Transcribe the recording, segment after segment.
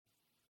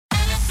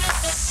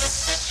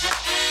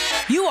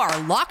You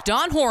are Locked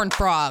On Horned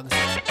Frogs,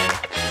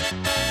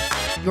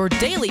 your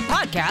daily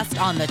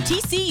podcast on the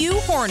TCU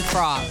Horned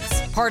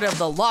Frogs, part of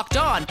the Locked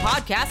On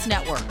Podcast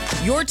Network,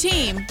 your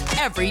team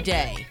every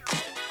day.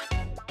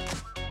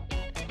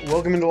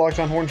 Welcome into Locked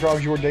On Horned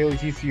Frogs, your daily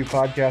TCU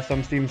podcast.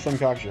 I'm Steven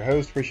Simcox, your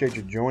host. Appreciate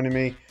you joining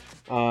me.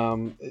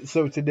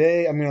 So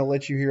today I'm going to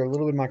let you hear a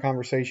little bit of my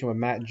conversation with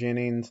Matt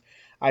Jennings.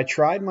 I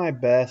tried my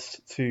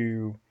best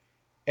to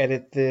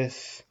edit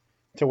this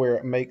to where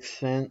it makes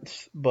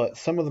sense, but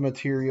some of the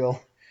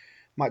material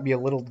might be a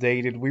little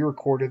dated. We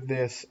recorded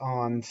this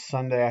on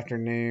Sunday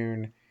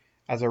afternoon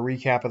as a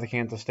recap of the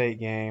Kansas State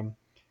game,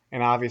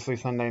 and obviously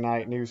Sunday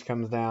night news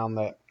comes down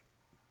that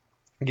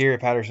Gary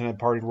Patterson had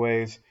parted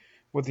ways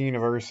with the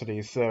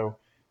university. So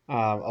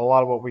a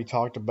lot of what we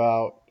talked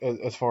about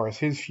as far as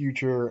his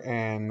future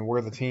and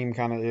where the team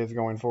kind of is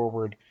going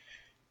forward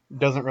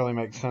doesn't really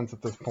make sense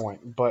at this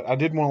point. But I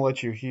did want to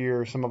let you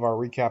hear some of our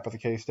recap of the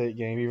K-State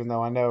game, even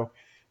though I know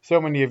so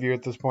many of you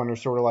at this point are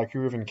sort of like,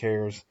 who even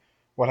cares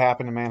what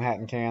happened in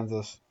Manhattan,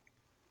 Kansas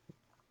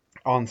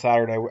on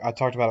Saturday. I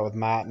talked about it with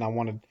Matt, and I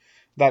wanted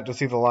that to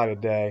see the light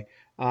of day.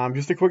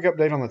 Just a quick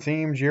update on the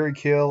team. Jerry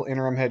Kill,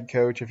 interim head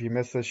coach. If you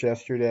missed this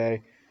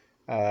yesterday,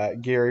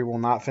 Gary will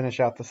not finish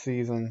out the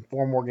season.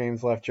 4 more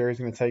games left. Jerry's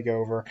going to take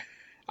over.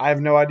 I have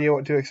no idea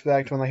what to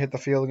expect when they hit the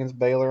field against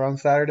Baylor on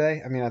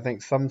Saturday. I mean, I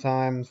think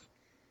sometimes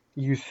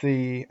you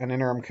see an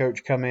interim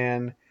coach come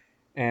in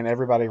and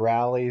everybody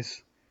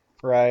rallies,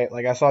 right?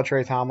 Like I saw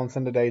Trey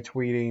Tomlinson today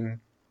tweeting,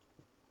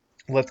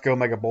 "Let's go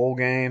make a bowl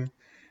game,"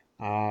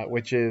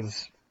 which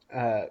is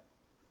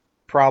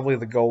probably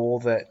the goal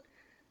that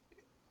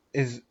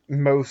is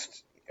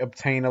most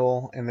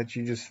obtainable and that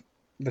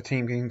the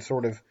team can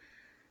sort of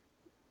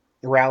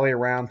rally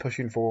around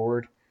pushing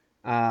forward.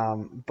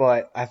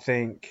 But I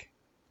think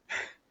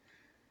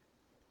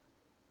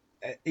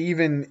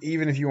even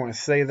if you want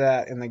to say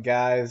that, and the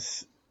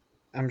guys,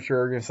 I'm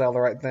sure, are going to say all the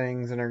right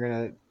things and are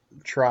going to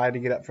try to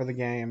get up for the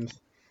games,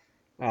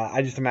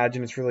 I just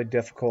imagine it's really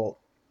difficult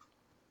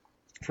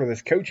for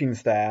this coaching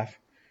staff,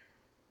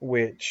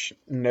 which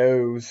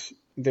knows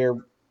they're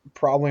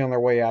probably on their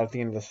way out at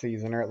the end of the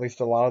season, or at least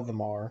a lot of them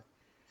are,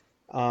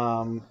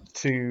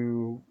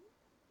 to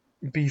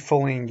be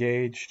fully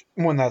engaged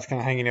when that's kind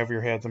of hanging over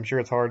your heads. I'm sure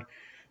it's hard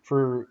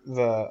for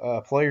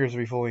the players to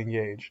be fully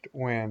engaged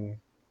when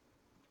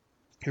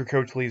your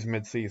coach leaves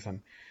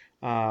mid-season.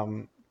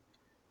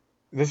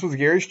 This was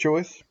Gary's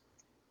choice.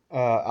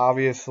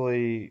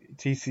 Obviously,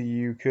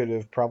 TCU could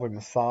have probably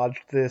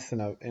massaged this in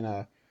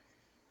a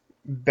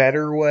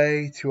better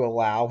way to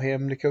allow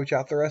him to coach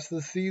out the rest of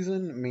the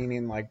season,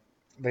 meaning like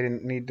they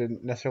didn't need to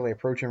necessarily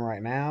approach him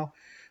right now.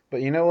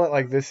 But you know what?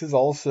 Like, this is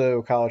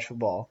also college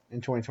football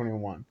in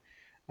 2021.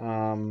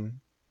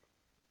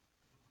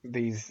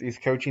 These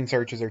coaching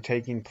searches are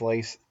taking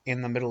place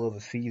in the middle of the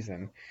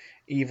season,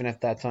 even if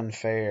that's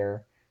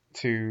unfair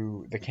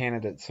to the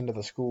candidates and to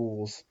the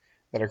schools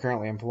that are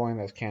currently employing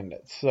those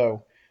candidates.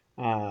 So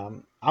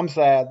I'm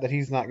sad that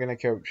he's not going to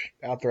coach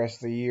out the rest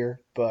of the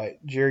year,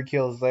 but Jerry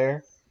Kill is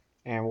there,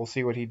 and we'll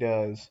see what he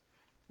does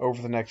over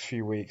the next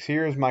few weeks.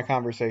 Here's my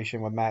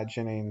conversation with Matt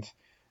Jennings.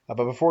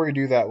 But before we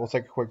do that, we'll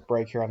take a quick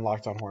break here on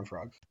Locked On Horned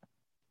Frogs.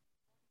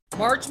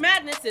 March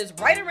Madness is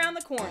right around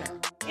the corner.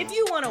 If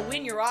you want to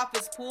win your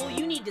office pool,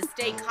 you need to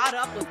stay caught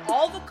up with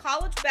all the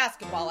college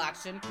basketball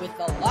action with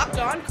the Locked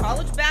On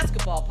College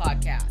Basketball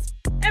Podcast.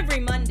 Every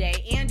Monday,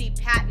 Andy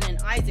Patton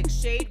and Isaac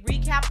Shade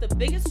recap the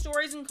biggest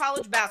stories in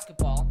college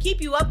basketball,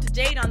 keep you up to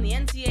date on the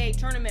NCAA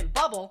tournament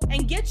bubble,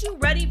 and get you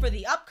ready for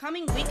the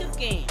upcoming week of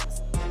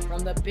games. From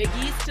the Big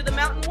East to the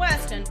Mountain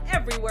West and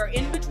everywhere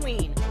in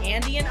between,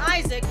 Andy and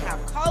Isaac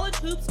have college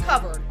hoops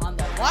covered on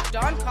the Locked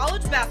On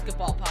College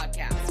Basketball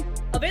Podcast.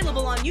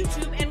 Available on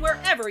YouTube and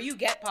wherever you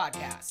get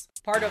podcasts.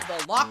 Part of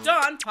the Locked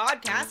On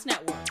Podcast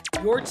Network.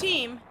 Your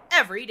team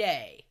every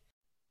day.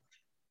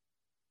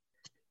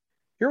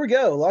 Here we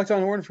go. Locked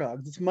On Horned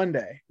Frogs. It's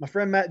Monday. My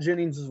friend Matt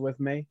Jennings is with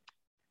me.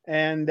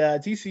 And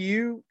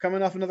TCU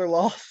coming off another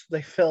loss.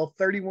 They fell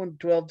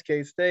 31-12 to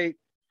K-State.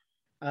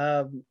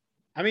 I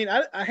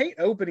hate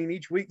opening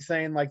each week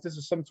saying like this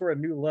is some sort of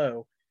new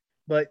low,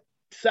 but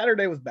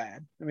Saturday was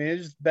bad. I mean,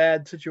 it's just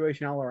bad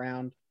situation all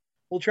around.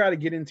 We'll try to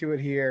get into it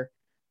here.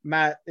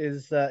 Matt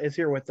is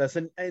here with us,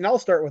 and I'll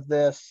start with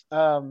this.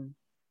 So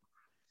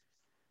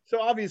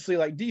obviously,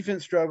 like,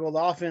 defense struggled, the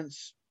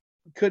offense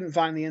couldn't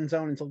find the end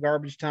zone until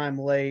garbage time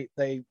late.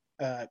 They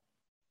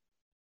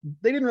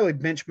didn't really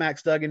bench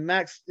Max Duggan.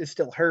 Max is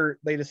still hurt.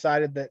 They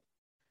decided that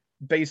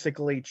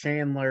basically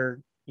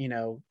Chandler,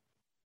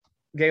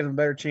 gave them a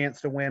better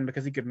chance to win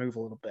because he could move a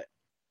little bit.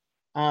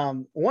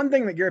 One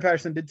thing that Gary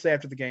Patterson did say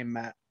after the game,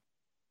 Matt,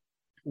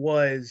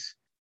 was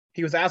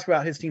he was asked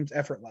about his team's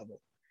effort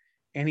level.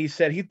 And he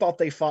said he thought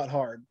they fought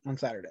hard on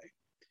Saturday.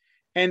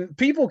 And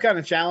people kind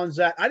of challenged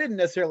that. I didn't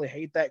necessarily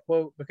hate that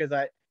quote because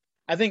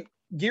I think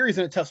Gary's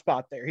in a tough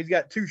spot there. He's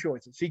got two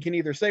choices. He can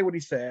either say what he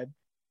said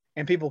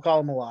and people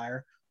call him a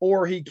liar,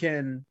 or he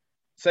can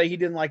say he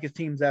didn't like his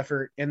team's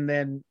effort, and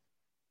then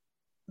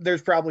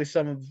there's probably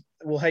some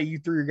well, hey, you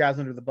threw your guys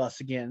under the bus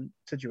again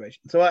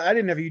situation. So I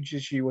didn't have a huge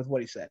issue with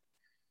what he said.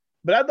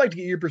 But I'd like to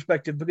get your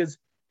perspective because,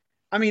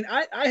 I mean,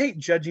 I hate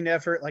judging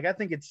effort. Like, I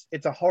think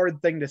it's a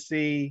hard thing to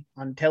see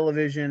on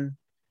television,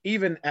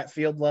 even at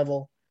field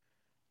level.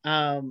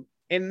 And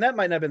that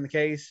might not have been the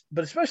case,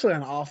 but especially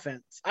on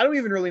offense. I don't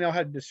even really know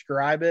how to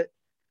describe it,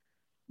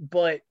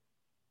 but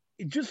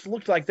it just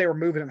looked like they were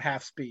moving at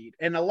half speed.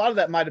 And a lot of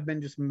that might have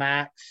been just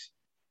Max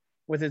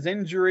with his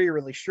injury,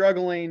 really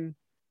struggling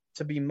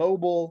to be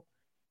mobile.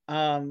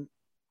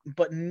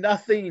 But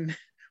nothing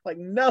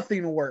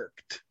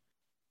worked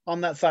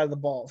on that side of the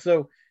ball.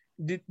 So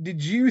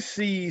did you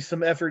see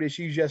some effort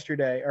issues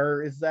yesterday,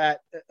 or is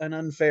that an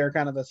unfair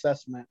kind of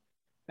assessment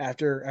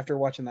after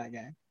watching that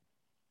game?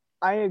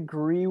 I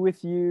agree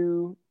with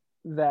you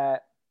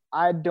that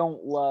I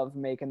don't love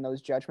making those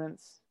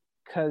judgments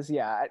because,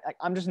 yeah,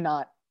 I'm just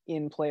not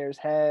in players'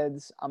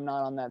 heads. I'm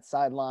not on that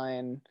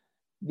sideline.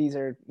 These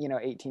are,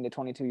 18 to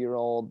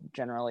 22-year-old,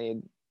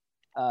 generally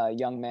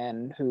young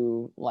men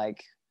who,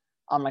 like,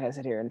 I'm not going to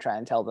sit here and try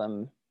and tell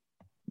them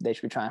they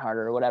should be trying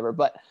harder or whatever.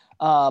 But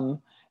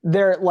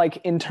they're,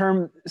 like,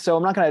 so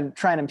I'm not going to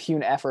try and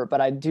impugn effort, but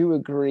I do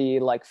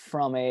agree, like,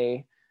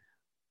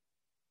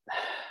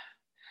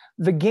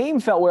 the game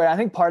felt weird. I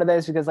think part of that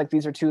is because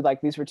these were two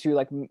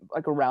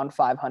around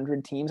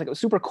 500 teams. Like, it was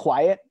super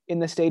quiet in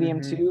the stadium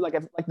too. Like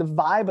the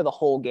vibe of the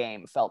whole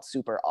game felt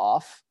super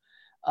off.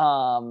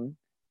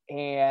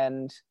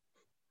 And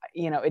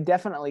it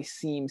definitely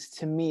seems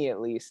to me, at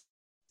least,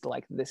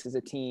 like this is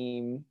a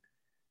team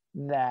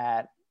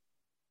that,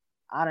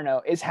 I don't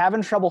know, is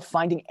having trouble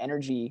finding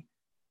energy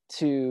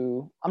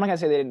to, I'm not gonna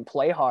say they didn't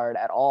play hard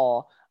at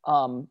all.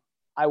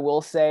 I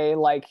will say,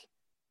 like,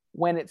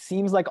 when it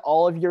seems like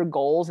all of your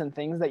goals and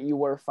things that you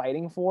were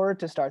fighting for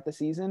to start the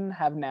season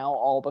have now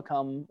all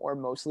become, or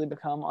mostly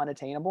become,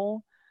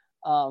 unattainable,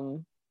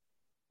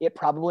 it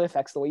probably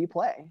affects the way you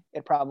play.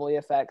 It probably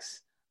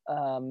affects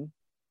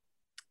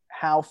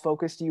how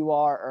focused you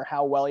are or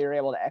how well you're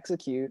able to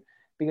execute,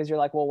 because you're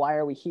like, well, why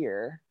are we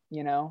here?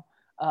 So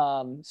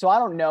I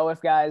don't know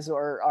if guys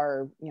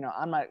are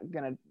I'm not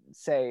going to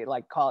say,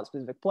 like, call it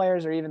specific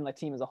players or even the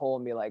team as a whole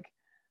and be like,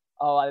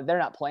 oh, they're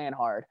not playing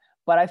hard.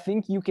 But I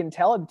think you can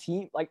tell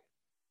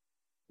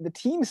the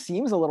team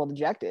seems a little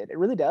dejected. It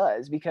really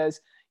does,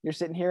 because you're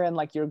sitting here and,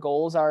 like, your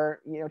goals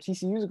are,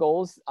 TCU's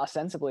goals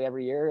ostensibly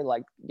every year,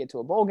 like, get to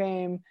a bowl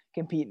game,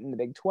 compete in the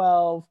Big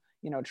 12,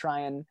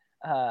 try and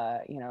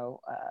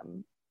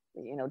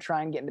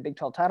get into Big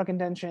 12 title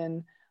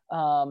contention,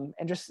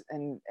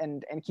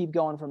 and keep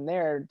going from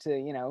there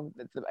to,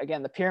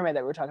 again, the pyramid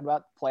that we were talking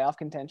about, playoff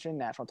contention,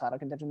 national title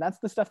contention. That's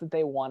the stuff that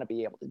they want to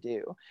be able to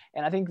do.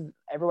 And I think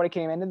everybody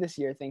came into this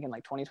year thinking,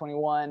 like,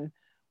 2021,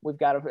 we've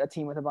got a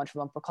team with a bunch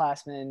of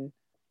upperclassmen.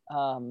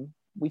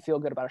 We feel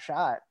good about a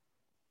shot.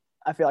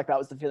 I feel like that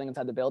was the feeling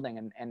inside the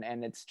building.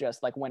 And it's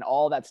just like, when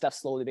all that stuff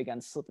slowly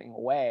began slipping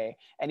away,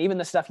 and even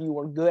the stuff you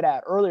were good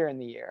at earlier in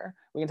the year,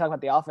 we can talk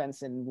about the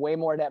offense in way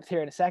more depth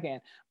here in a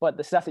second, but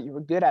the stuff that you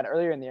were good at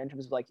earlier in the year, in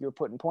terms of, like, you were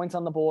putting points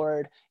on the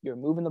board, you were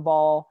moving the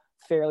ball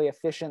fairly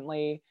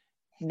efficiently.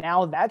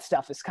 Now that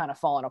stuff is kind of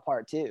falling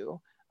apart too.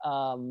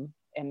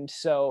 And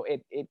so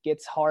it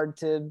gets hard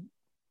to,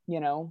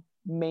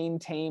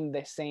 maintain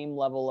the same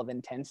level of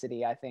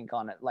intensity, I think,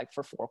 on it, like,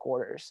 for 4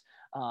 quarters,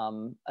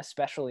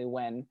 especially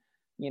when,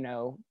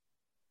 to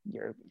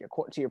your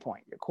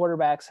point, your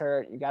quarterback's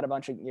hurt, you got a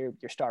bunch of your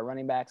star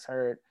running backs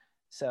hurt.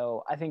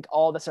 So I think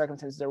all the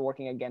circumstances are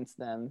working against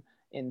them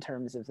in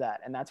terms of that.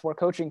 And that's where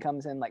coaching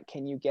comes in. Like,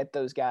 can you get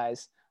those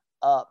guys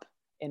up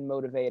and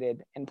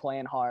motivated and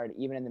playing hard,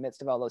 even in the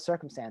midst of all those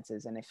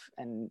circumstances? And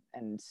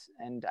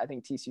I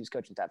think TCU's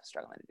coaching staff is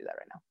struggling to do that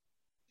right now.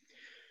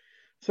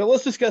 So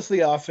let's discuss the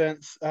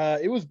offense.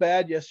 It was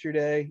bad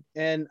yesterday.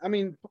 And I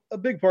mean, a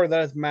big part of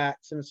that is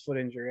Max and his foot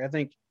injury. I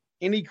think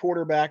any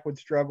quarterback would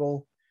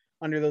struggle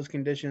under those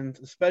conditions,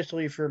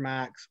 especially for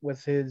Max,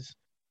 with the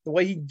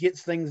way he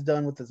gets things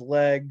done with his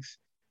legs,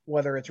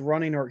 whether it's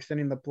running or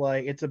extending the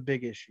play. It's a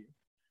big issue.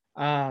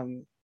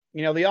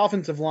 The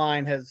offensive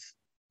line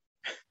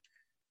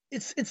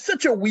it's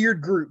such a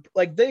weird group.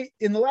 Like,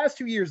 in the last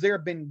 2 years, there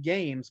have been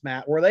games,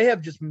 Matt, where they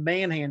have just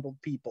manhandled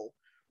people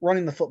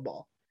running the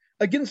football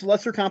against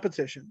lesser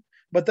competition,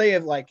 but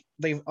they've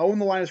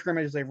owned the line of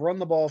scrimmages. They've run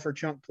the ball for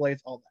chunk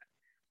plays, all that.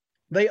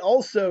 They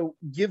also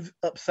give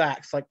up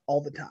sacks, like,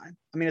 all the time.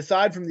 I mean,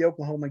 aside from the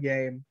Oklahoma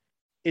game,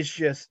 it's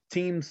just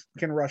teams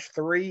can rush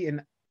 3,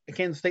 and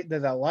Kansas State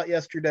did that a lot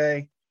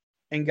yesterday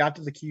and got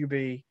to the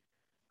QB.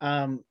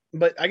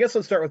 But I guess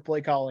let's start with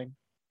play calling.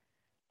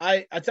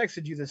 I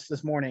texted you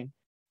this morning.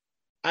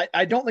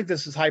 I don't think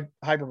this is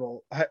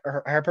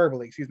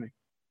hyperbole, excuse me.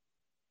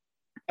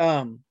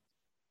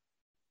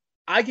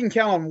 I can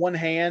count on one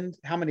hand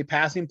how many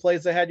passing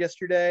plays they had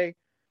yesterday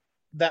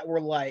that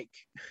were, like,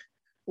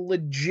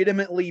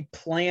 legitimately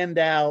planned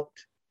out,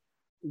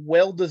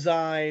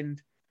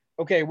 well-designed.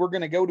 Okay, we're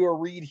going to go to a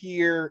read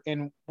here,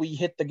 and we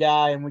hit the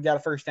guy, and we got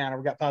a first down, or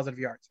we got positive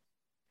yards.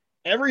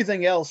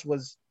 Everything else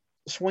was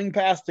swing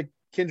pass to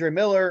Kendre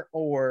Miller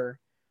or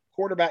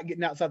quarterback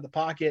getting outside the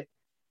pocket.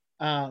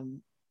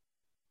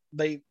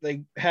 they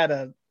had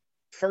a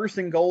first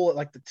and goal at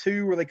like the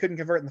 2 where they couldn't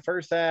convert in the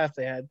first half.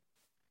 They had,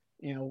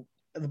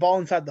 the ball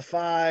inside the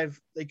 5.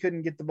 They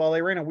couldn't get the ball.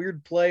 They ran a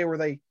weird play where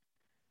they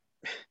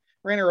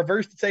ran a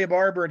reverse to Taya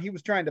Barber, and he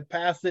was trying to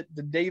pass it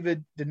to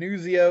David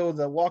Denuzio,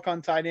 the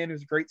walk-on tight end,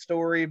 who's a great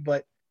story,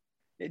 but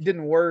it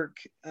didn't work.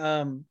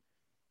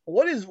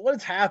 What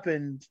has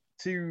happened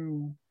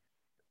to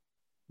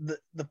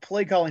the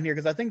play calling here?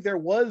 Because I think there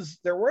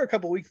were a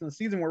couple weeks in the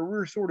season where we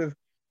were sort of,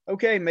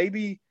 okay,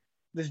 maybe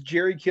this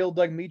Jerry Kill,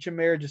 Doug Meacham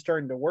marriage is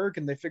starting to work,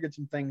 and they figured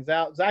some things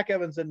out. Zach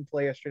Evans didn't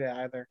play yesterday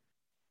either.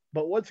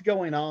 But what's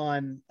going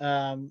on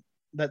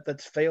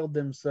that's failed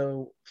them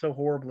so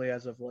horribly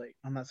as of late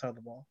on that side of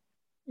the ball?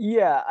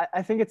 Yeah,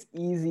 I think it's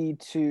easy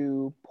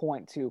to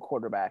point to a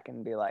quarterback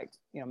and be like,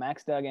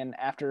 Max Duggan,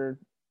 after,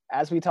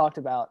 as we talked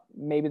about,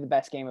 maybe the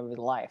best game of his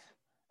life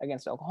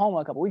against Oklahoma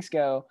a couple weeks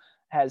ago,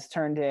 has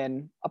turned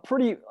in a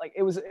pretty,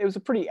 it was a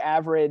pretty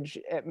average,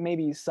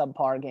 maybe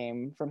subpar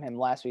game from him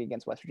last week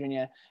against West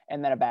Virginia,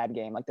 and then a bad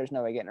game. There's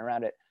no way getting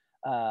around it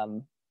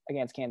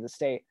against Kansas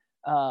State.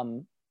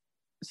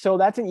 So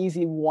that's an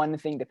easy one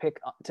thing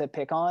to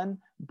pick on.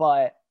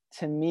 But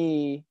to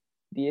me,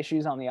 the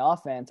issues on the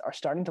offense are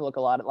starting to look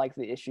a lot like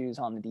the issues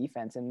on the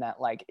defense, in that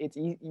it's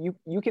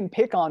you can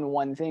pick on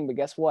one thing, but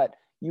guess what?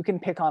 You can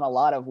pick on a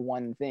lot of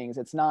one things.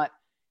 It's not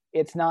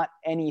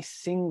any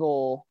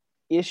single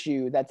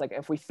issue that's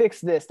if we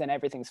fix this, then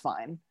everything's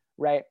fine,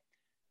 right?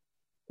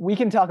 We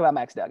can talk about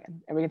Max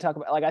Duggan, and we can talk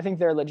about, I think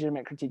there are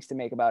legitimate critiques to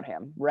make about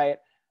him, right?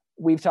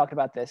 We've talked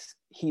about this.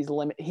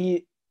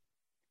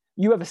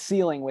 You have a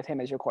ceiling with him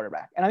as your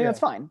quarterback, and I think that's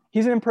fine.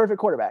 He's an imperfect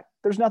quarterback.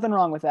 There's nothing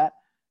wrong with that.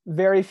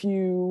 Very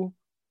few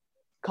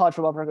college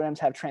football programs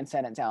have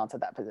transcendent talents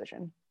at that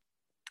position.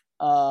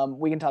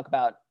 We can talk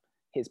about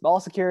his ball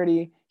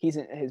security, his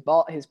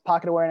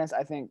pocket awareness.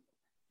 I think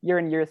you're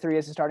in year 3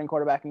 as a starting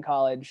quarterback in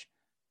college.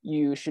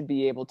 You should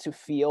be able to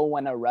feel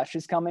when a rush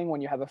is coming,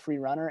 when you have a free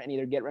runner, and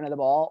either get rid of the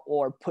ball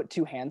or put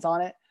 2 hands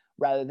on it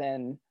rather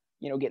than,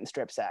 getting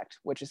strip sacked,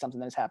 which is something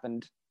that's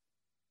happened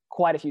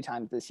quite a few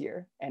times this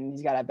year. And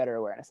he's got to have better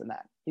awareness than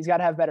that. He's got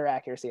to have better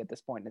accuracy at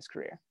this point in his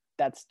career.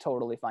 That's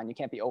totally fine. You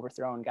can't be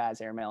overthrowing guys,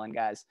 airmailing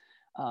guys,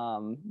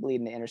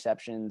 leading the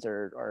interceptions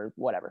or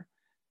whatever.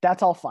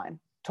 That's all fine.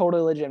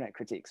 Totally legitimate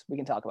critiques. We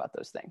can talk about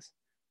those things.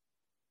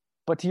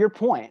 But to your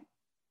point,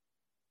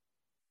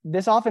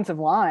 this offensive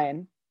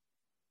line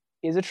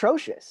is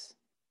atrocious.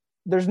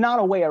 There's not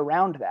a way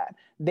around that.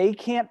 They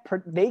can't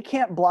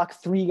block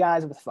 3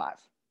 guys with 5.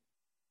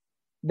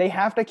 They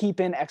have to keep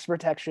in X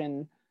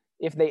protection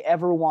if they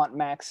ever want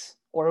Max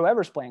or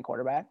whoever's playing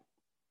quarterback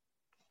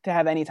to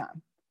have any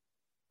time.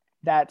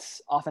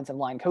 That's offensive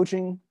line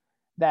coaching.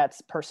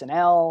 That's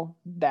personnel.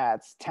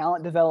 That's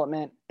talent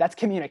development. That's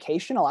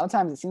communication. A lot of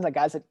times it seems like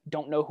guys that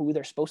don't know who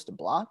they're supposed to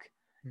block.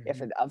 Mm-hmm.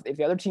 If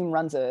the other team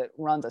runs a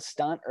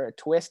stunt or a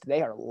twist,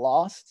 they are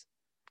lost.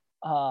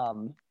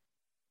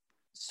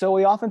 So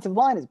the offensive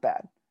line is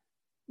bad.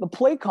 The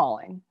play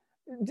calling.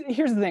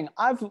 Here's the thing.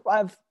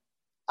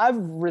 I've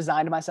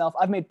resigned myself.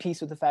 I've made peace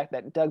with the fact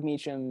that Doug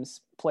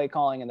Meacham's play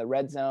calling in the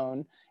red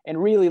zone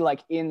and really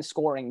in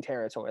scoring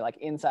territory,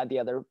 inside the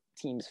other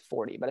team's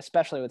 40, but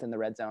especially within the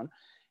red zone,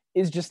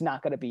 is just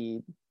not going to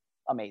be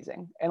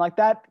amazing. And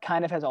that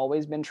kind of has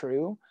always been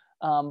true.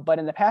 But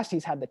in the past,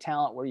 he's had the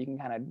talent where you can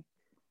kind of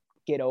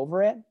get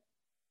over it.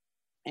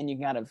 And you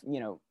can kind of,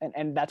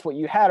 and that's what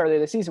you had earlier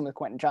this season with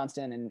Quentin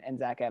Johnston and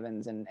Zach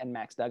Evans and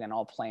Max Duggan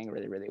all playing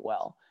really, really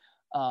well.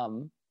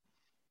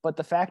 But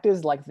the fact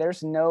is,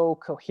 there's no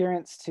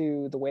coherence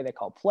to the way they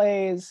call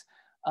plays.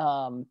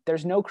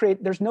 There's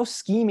no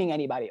scheming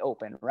anybody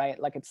open, right?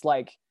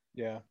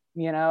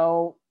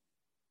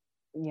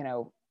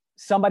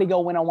 Somebody go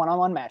win a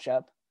one-on-one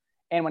matchup.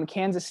 And when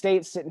Kansas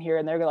State's sitting here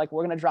and they're we're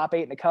going to drop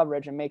 8 into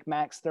coverage and make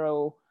Max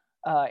throw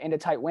into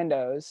tight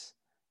windows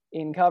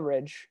in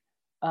coverage,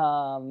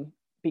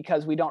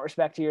 because we don't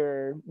respect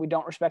your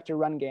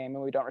run game,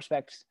 and we don't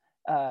respect,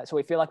 so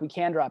we feel like we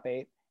can drop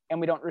 8, and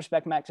we don't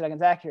respect Max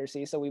Duggan's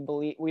accuracy. So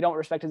we don't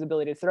respect his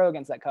ability to throw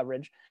against that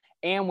coverage.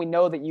 And we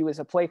know that you as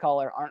a play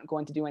caller aren't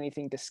going to do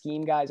anything to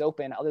scheme guys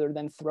open other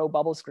than throw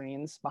bubble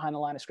screens behind the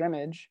line of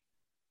scrimmage.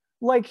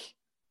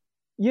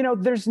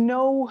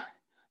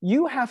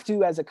 You have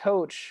to, as a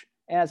coach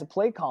and as a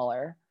play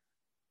caller,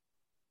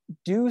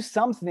 do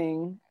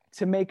something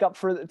to make up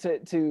for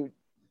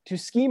to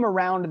scheme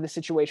around the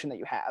situation that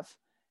you have.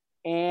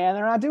 And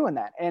they're not doing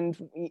that. And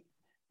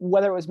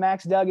whether it was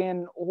Max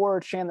Duggan or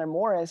Chandler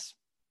Morris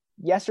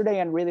yesterday,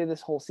 and really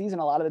this whole season,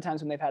 a lot of the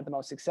times when they've had the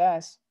most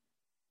success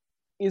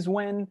is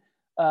when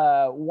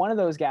one of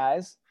those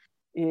guys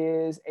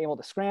is able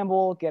to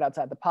scramble, get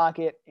outside the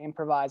pocket,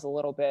 improvise a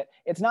little bit.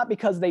 It's not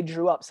because they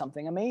drew up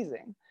something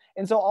amazing.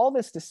 And so all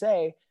this to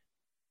say,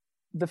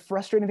 the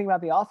frustrating thing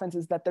about the offense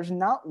is that there's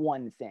not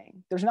one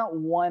thing. There's not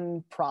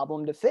one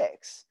problem to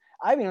fix.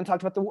 I haven't even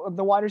talked about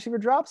the wide receiver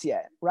drops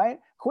yet, right?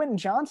 Quentin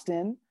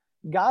Johnston,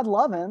 God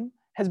love him,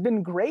 has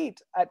been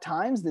great at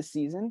times this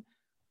season.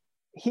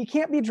 He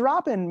can't be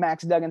dropping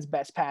Max Duggan's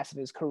best pass of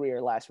his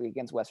career last week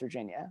against West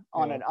Virginia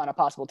on a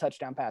possible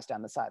touchdown pass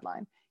down the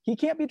sideline. he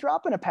can't be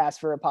dropping a pass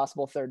for a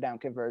possible third down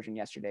conversion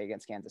yesterday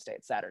against Kansas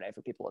State, Saturday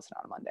for people listening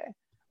on Monday,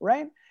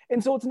 right?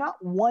 And so it's not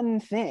one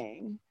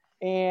thing.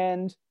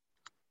 And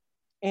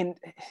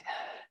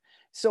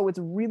so it's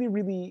really,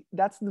 really,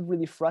 that's the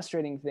really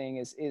frustrating thing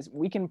is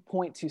we can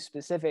point to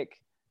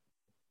specific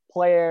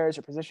players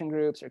or position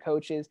groups or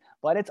coaches,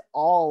 but it's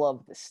all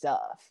of the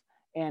stuff.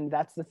 And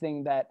that's the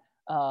thing that,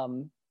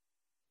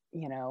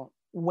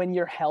 when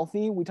you're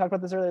healthy, we talked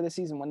about this earlier this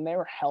season, when they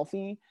were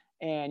healthy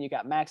and you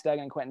got Max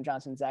Duggan, Quentin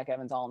Johnson, Zach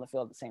Evans all on the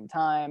field at the same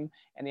time,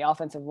 and the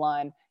offensive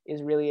line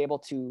is really able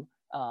to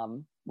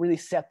really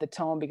set the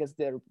tone because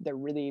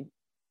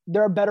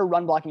they're a better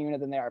run blocking unit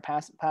than they are a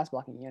pass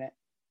blocking unit.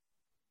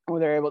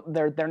 Where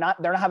they're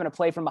not having to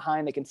play from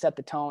behind. They can set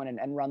the tone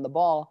and run the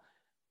ball.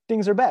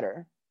 Things are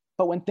better.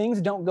 But when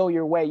things don't go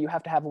your way, you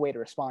have to have a way to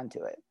respond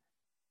to it.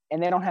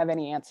 And they don't have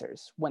any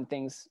answers when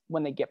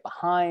they get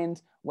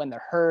behind, when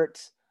they're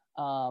hurt,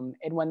 and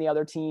when the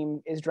other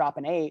team is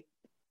dropping 8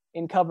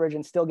 in coverage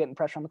and still getting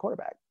pressure on the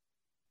quarterback.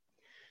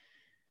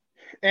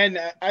 And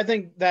I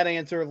think that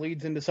answer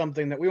leads into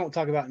something that we won't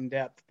talk about in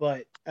depth,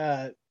 but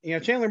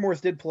Chandler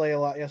Morris did play a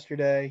lot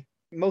yesterday,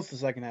 most of the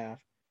second half.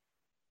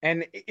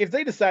 And if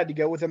they decide to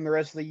go with him the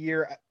rest of the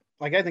year,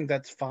 I think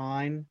that's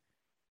fine.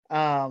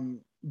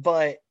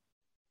 But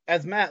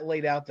as Matt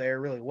laid out there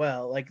really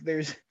well,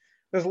 there's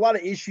a lot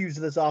of issues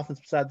to this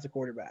offense besides the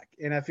quarterback.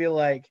 And I feel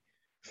like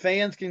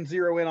fans can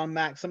zero in on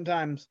Mac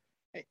sometimes.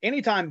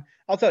 Anytime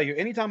I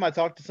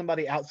talk to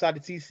somebody outside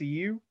of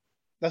TCU,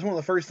 that's one of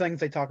the first things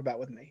they talk about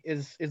with me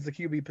is the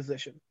QB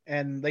position.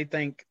 And they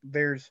think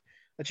there's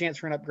a chance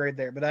for an upgrade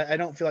there. But I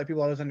don't feel like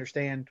people always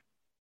understand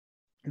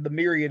the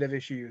myriad of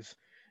issues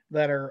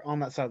that are on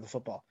that side of the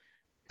football.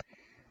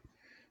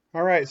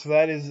 All right, so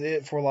that is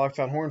it for Locked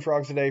On Horned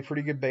Frogs today.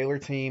 Pretty good Baylor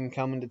team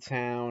coming to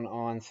town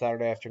on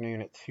Saturday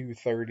afternoon at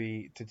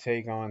 2:30 to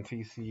take on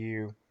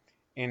TCU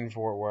in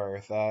Fort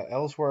Worth.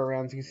 Elsewhere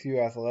around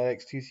TCU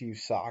athletics, TCU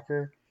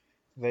soccer,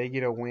 they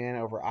get a win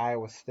over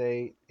Iowa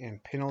State in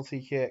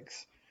penalty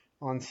kicks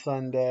on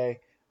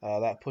Sunday.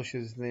 That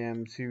pushes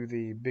them to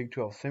the Big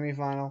 12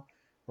 semifinal,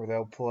 where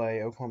they'll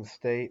play Oklahoma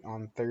State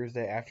on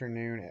Thursday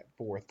afternoon at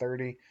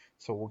 4:30.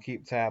 So we'll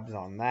keep tabs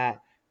on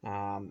that.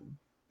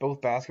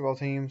 Both basketball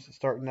teams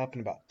starting up in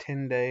about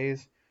 10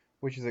 days,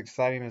 which is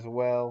exciting as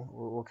well.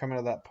 We're coming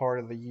to that part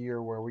of the year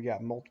where we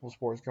got multiple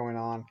sports going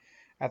on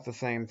at the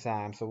same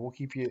time. So we'll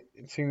keep you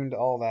tuned to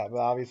all that. But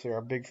obviously our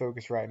big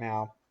focus right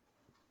now,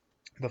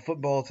 the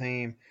football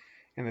team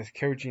and this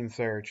coaching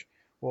search.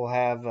 We'll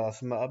have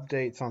some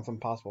updates on some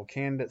possible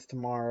candidates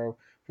tomorrow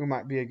who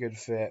might be a good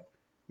fit.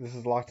 This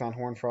is Locked On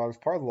Horned Frogs,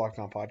 part of the Locked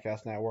On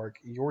Podcast Network,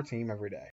 your team every day.